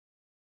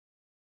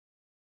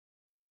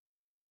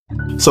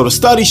So the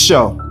studies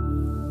show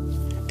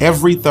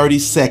every 30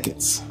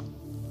 seconds,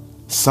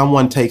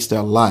 someone takes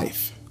their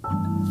life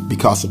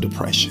because of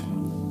depression.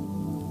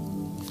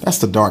 That's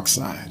the dark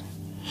side.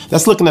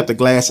 That's looking at the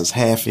glass as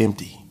half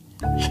empty.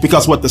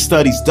 Because what the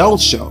studies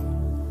don't show,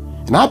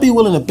 and I'd be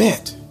willing to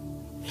bet,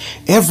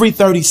 every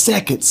 30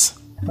 seconds,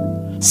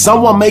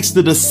 someone makes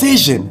the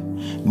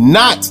decision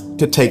not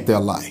to take their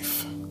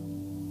life.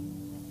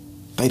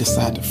 They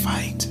decide to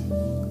fight.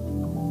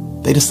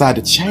 They decide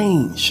to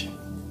change.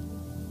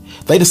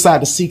 They decide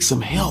to seek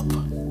some help.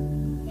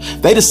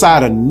 They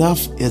decide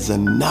enough is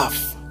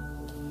enough.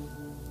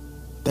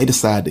 They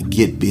decide to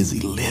get busy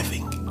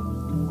living.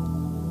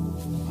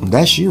 And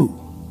that's you.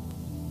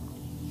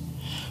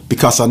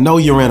 Because I know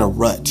you're in a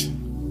rut.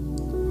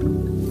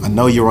 I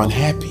know you're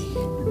unhappy.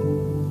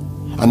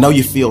 I know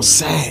you feel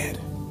sad.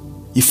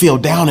 You feel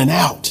down and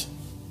out.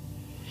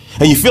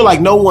 And you feel like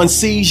no one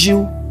sees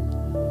you,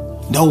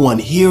 no one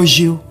hears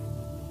you,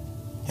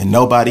 and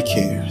nobody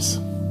cares.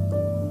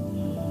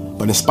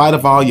 But in spite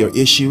of all your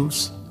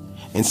issues,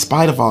 in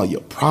spite of all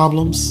your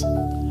problems,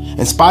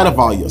 in spite of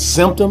all your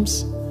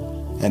symptoms,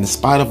 and in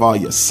spite of all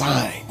your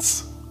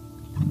signs,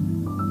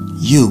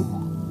 you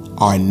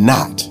are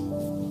not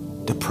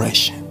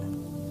depression.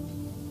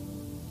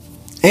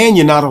 And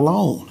you're not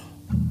alone.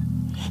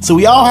 So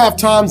we all have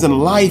times in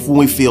life when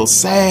we feel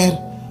sad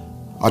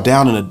or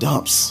down in the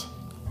dumps,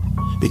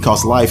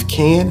 because life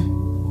can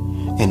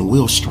and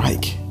will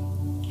strike.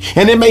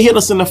 And it may hit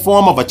us in the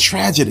form of a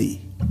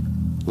tragedy,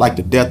 like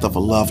the death of a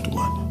loved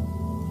one,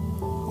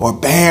 or a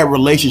bad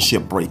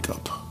relationship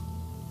breakup,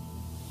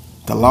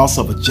 the loss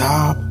of a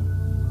job,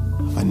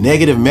 a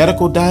negative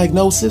medical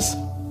diagnosis,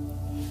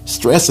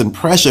 stress and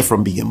pressure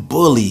from being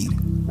bullied,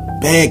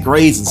 bad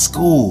grades in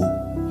school,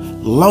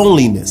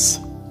 loneliness,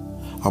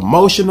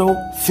 emotional,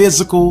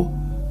 physical,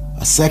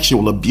 or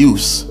sexual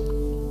abuse,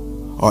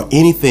 or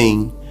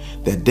anything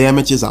that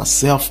damages our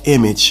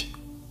self-image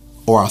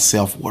or our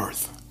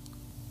self-worth.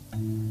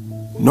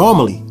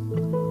 Normally,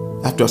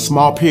 after a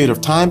small period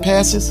of time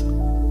passes,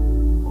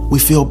 we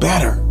feel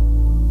better,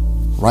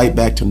 right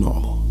back to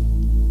normal.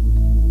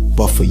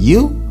 But for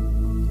you,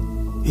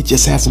 it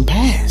just hasn't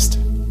passed.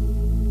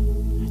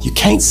 You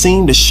can't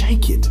seem to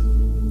shake it.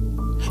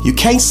 You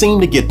can't seem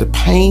to get the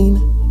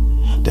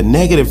pain, the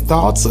negative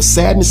thoughts or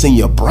sadness in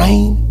your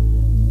brain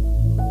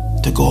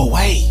to go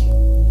away.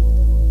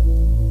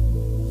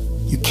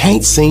 You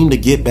can't seem to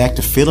get back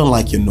to feeling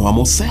like your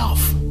normal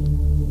self.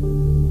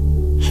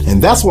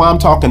 And that's why I'm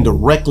talking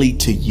directly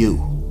to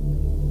you.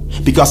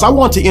 Because I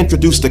want to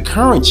introduce the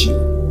current you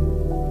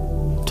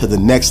to the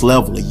next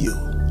level of you,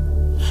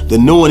 the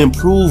new and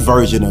improved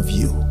version of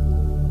you.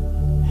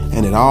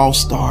 And it all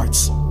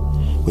starts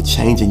with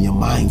changing your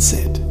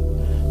mindset,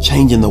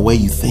 changing the way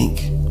you think.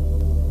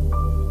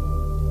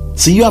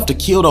 So you have to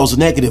kill those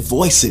negative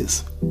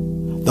voices,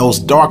 those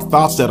dark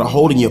thoughts that are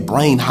holding your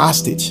brain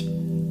hostage.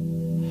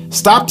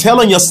 Stop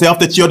telling yourself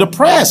that you're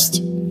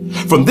depressed.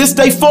 From this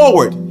day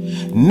forward,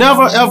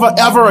 never, ever,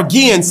 ever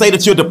again say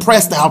that you're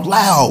depressed out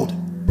loud.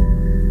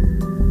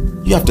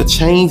 You have to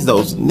change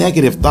those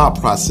negative thought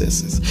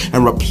processes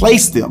and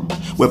replace them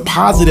with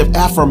positive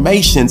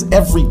affirmations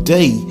every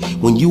day.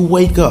 When you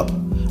wake up,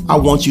 I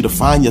want you to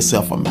find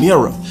yourself a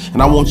mirror,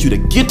 and I want you to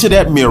get to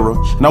that mirror,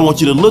 and I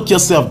want you to look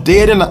yourself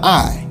dead in the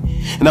eye,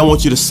 and I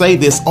want you to say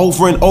this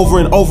over and over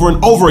and over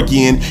and over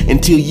again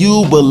until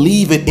you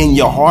believe it in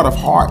your heart of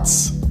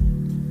hearts.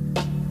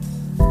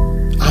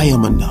 I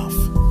am enough.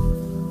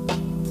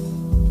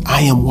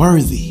 I am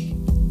worthy.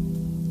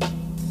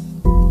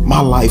 My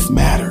life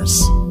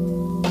matters.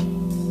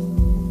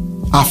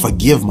 I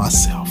forgive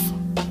myself.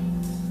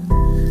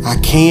 I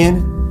can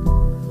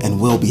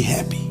and will be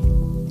happy.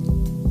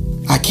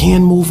 I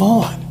can move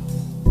on.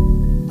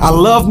 I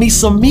love me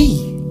some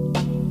me.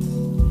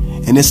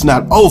 And it's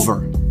not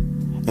over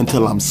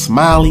until I'm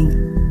smiling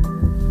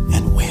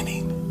and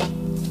winning.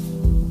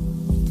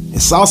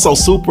 It's also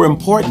super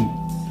important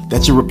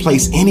that you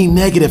replace any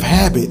negative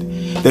habit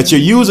that you're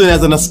using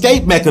as an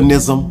escape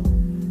mechanism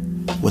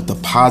with a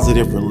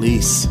positive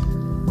release.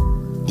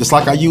 Just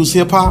like I use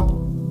hip hop,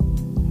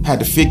 I had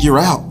to figure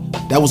out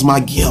that was my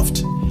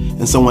gift.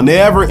 And so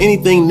whenever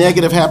anything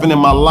negative happened in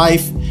my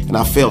life and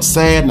I felt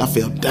sad and I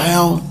felt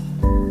down,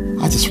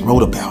 I just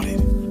wrote about it.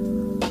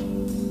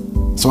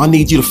 So I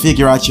need you to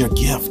figure out your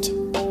gift,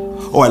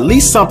 or at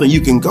least something you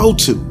can go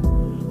to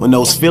when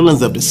those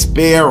feelings of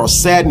despair or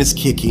sadness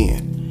kick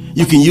in.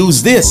 You can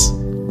use this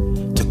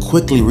to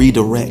quickly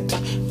redirect,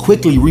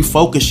 quickly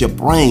refocus your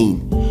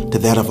brain to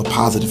that of a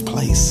positive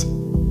place.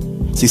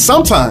 See,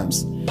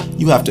 sometimes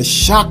you have to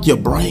shock your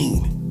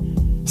brain.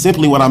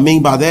 Simply what I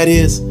mean by that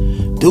is,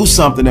 do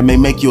something that may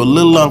make you a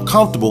little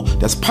uncomfortable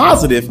that's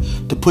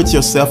positive to put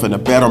yourself in a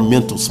better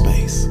mental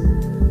space.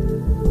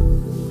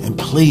 And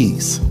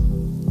please,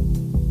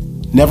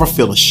 never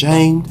feel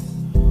ashamed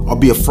or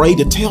be afraid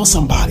to tell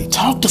somebody.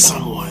 Talk to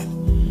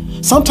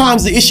someone.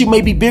 Sometimes the issue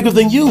may be bigger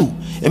than you.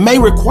 It may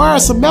require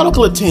some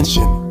medical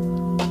attention.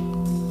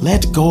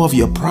 Let go of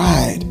your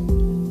pride.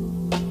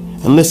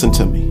 And listen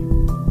to me.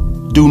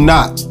 Do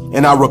not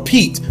And I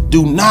repeat,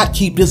 do not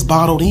keep this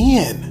bottled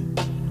in.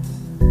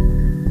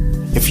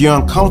 If you're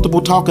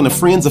uncomfortable talking to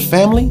friends or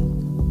family,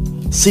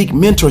 seek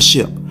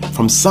mentorship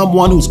from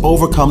someone who's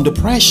overcome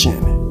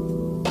depression.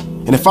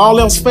 And if all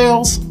else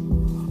fails,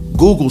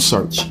 Google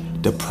search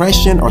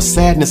depression or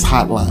sadness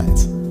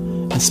hotlines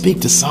and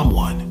speak to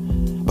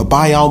someone. But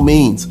by all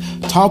means,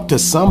 talk to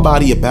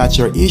somebody about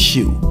your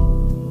issue.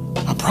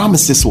 I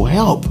promise this will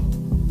help.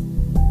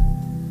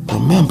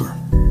 Remember,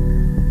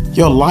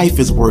 your life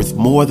is worth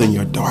more than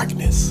your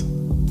darkness.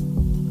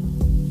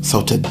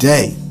 So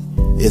today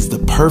is the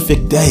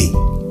perfect day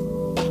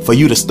for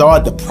you to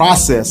start the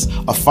process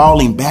of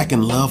falling back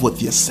in love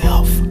with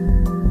yourself.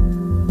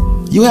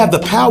 You have the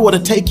power to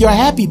take your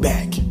happy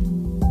back.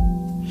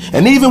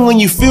 And even when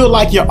you feel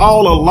like you're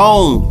all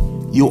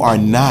alone, you are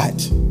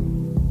not.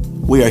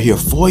 We are here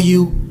for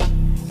you,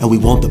 and we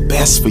want the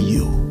best for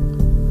you.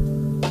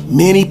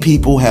 Many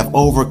people have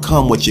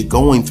overcome what you're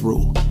going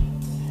through,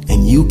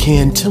 and you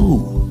can too.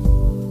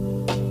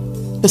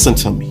 Listen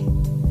to me.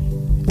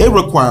 It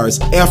requires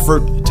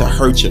effort to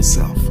hurt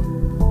yourself.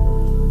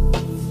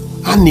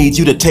 I need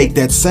you to take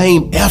that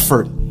same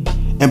effort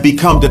and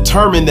become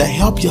determined to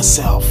help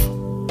yourself.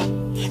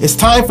 It's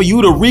time for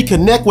you to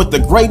reconnect with the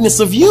greatness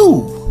of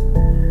you.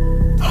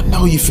 I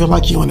know you feel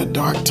like you're in a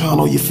dark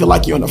tunnel. You feel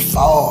like you're in a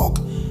fog.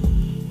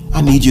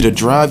 I need you to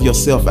drive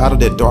yourself out of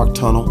that dark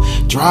tunnel,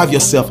 drive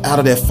yourself out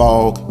of that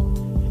fog,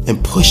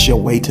 and push your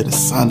way to the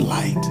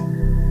sunlight.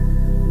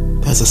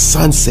 There's a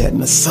sunset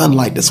and a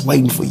sunlight that's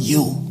waiting for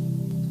you.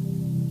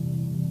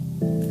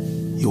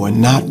 You are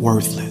not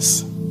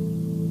worthless.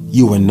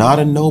 You are not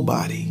a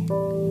nobody.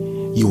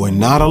 You are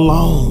not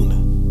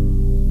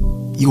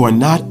alone. You are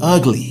not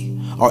ugly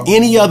or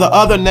any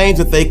other names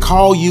that they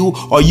call you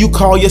or you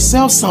call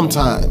yourself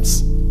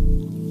sometimes.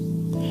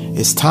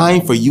 It's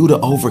time for you to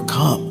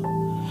overcome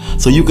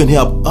so you can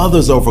help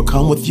others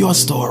overcome with your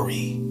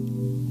story.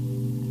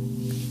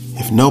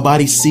 If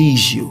nobody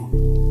sees you,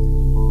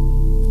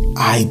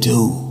 I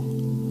do.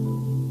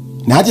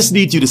 Now I just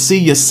need you to see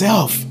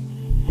yourself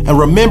and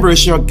remember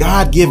it's your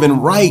God-given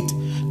right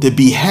to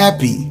be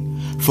happy,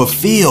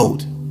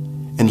 fulfilled,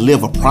 and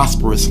live a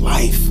prosperous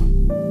life.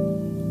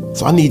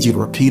 So I need you to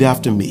repeat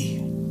after me.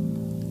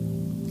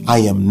 I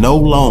am no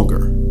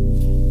longer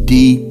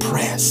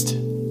depressed.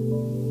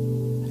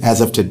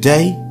 As of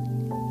today,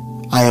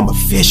 I am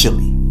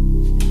officially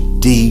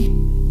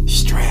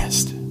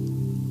de-stressed.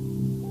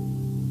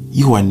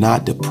 You are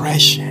not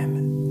depression.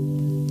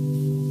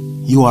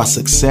 You are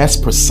success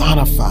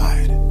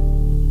personified.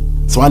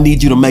 So I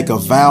need you to make a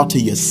vow to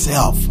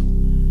yourself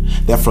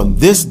that from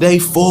this day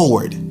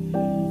forward,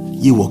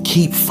 you will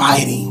keep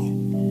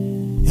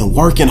fighting and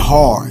working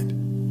hard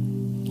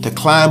to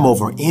climb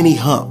over any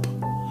hump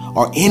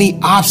or any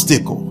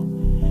obstacle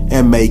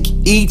and make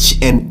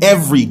each and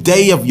every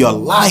day of your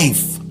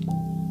life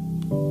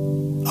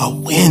a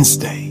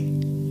Wednesday.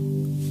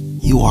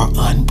 You are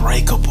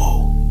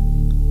unbreakable.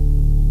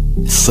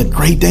 This is a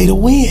great day to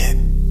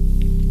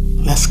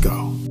win. Let's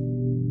go.